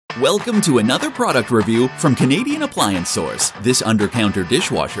Welcome to another product review from Canadian Appliance Source. This Undercounter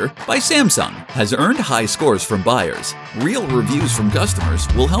Dishwasher by Samsung has earned high scores from buyers. Real reviews from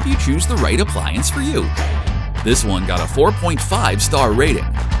customers will help you choose the right appliance for you. This one got a 4.5-star rating.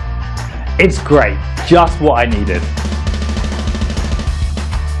 It's great, just what I needed.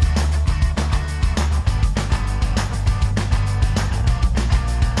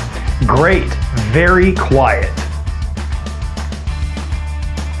 Great, very quiet.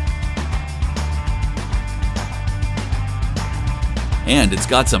 And it's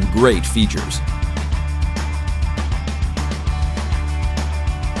got some great features.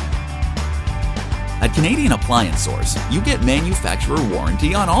 At Canadian Appliance Source, you get manufacturer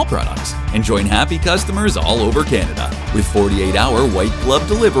warranty on all products and join happy customers all over Canada with 48-hour white glove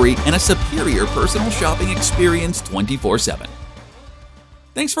delivery and a superior personal shopping experience 24/7.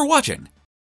 Thanks for watching.